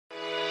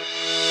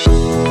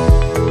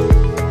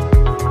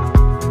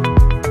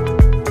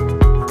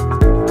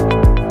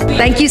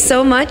Thank you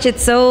so much.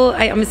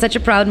 I'm such a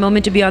proud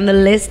moment to be on the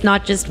list,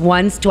 not just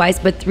once, twice,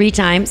 but 3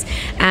 times.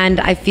 And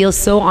I feel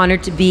so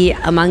honored to be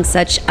among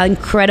such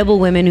incredible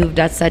women who've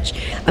done such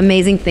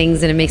amazing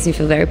things, and it makes me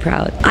feel very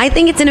proud. I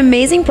think it's an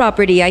amazing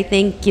property. I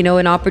think,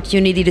 an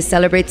opportunity to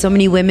celebrate so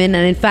many women.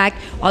 And in fact,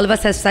 all of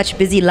us have such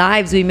busy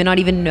lives, we may not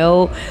even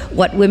know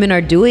what women are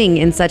doing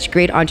in such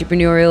great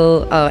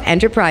entrepreneurial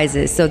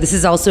enterprises. So this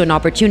is also an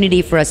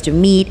opportunity for us to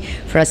meet,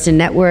 for us to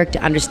network, to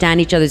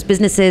understand each other's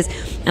businesses.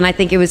 And I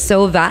think it was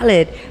so valid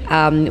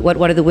what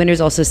one of the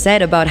winners also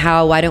said about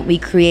why don't we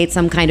create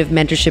some kind of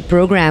mentorship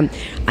program.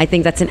 I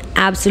think that's an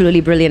absolutely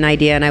brilliant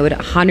idea, and I would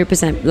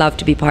 100% love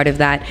to be part of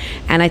that.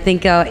 And I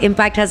think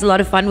Impact has a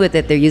lot of fun with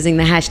it. They're using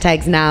the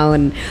hashtags now,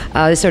 and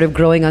they're sort of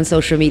growing on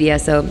social media,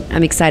 so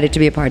I'm excited to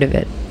be a part of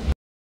it.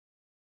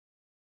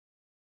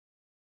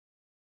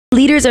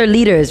 Leaders are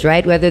leaders,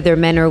 right? Whether they're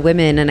men or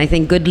women. And I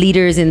think good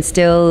leaders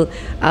instill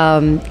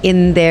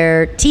in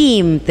their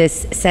team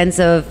this sense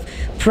of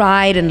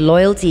pride and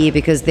loyalty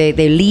because they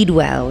lead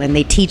well and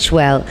they teach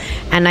well.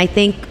 And I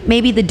think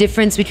maybe the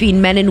difference between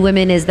men and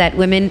women is that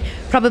women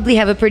probably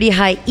have a pretty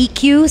high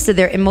EQ, so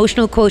their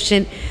emotional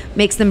quotient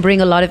makes them bring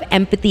a lot of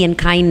empathy and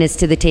kindness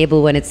to the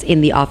table when it's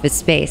in the office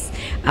space.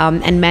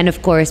 And men,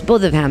 of course,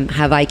 both of them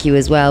have IQ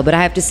as well. But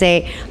I have to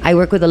say, I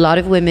work with a lot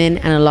of women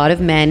and a lot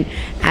of men,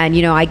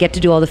 and I get to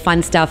do all the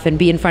fun stuff and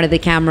be in front of the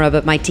camera,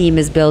 but my team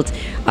is built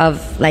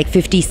of like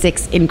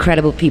 56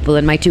 incredible people,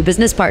 and my 2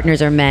 business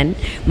partners are men,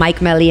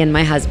 Mike Melly and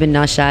my husband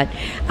Nashat.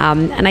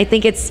 And I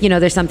think it's,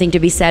 there's something to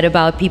be said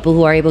about people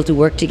who are able to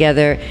work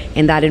together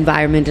in that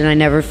environment, and I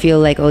never feel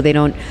like, oh, they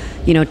don't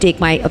take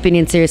my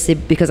opinion seriously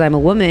because I'm a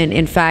woman.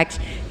 In fact,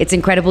 it's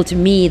incredible to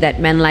me that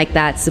men like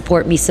that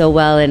support me so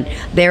well, and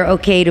they're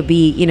okay to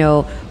be,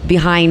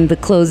 behind the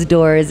closed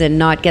doors and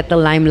not get the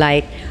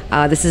limelight.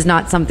 This is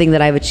not something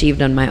that I've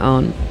achieved on my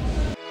own.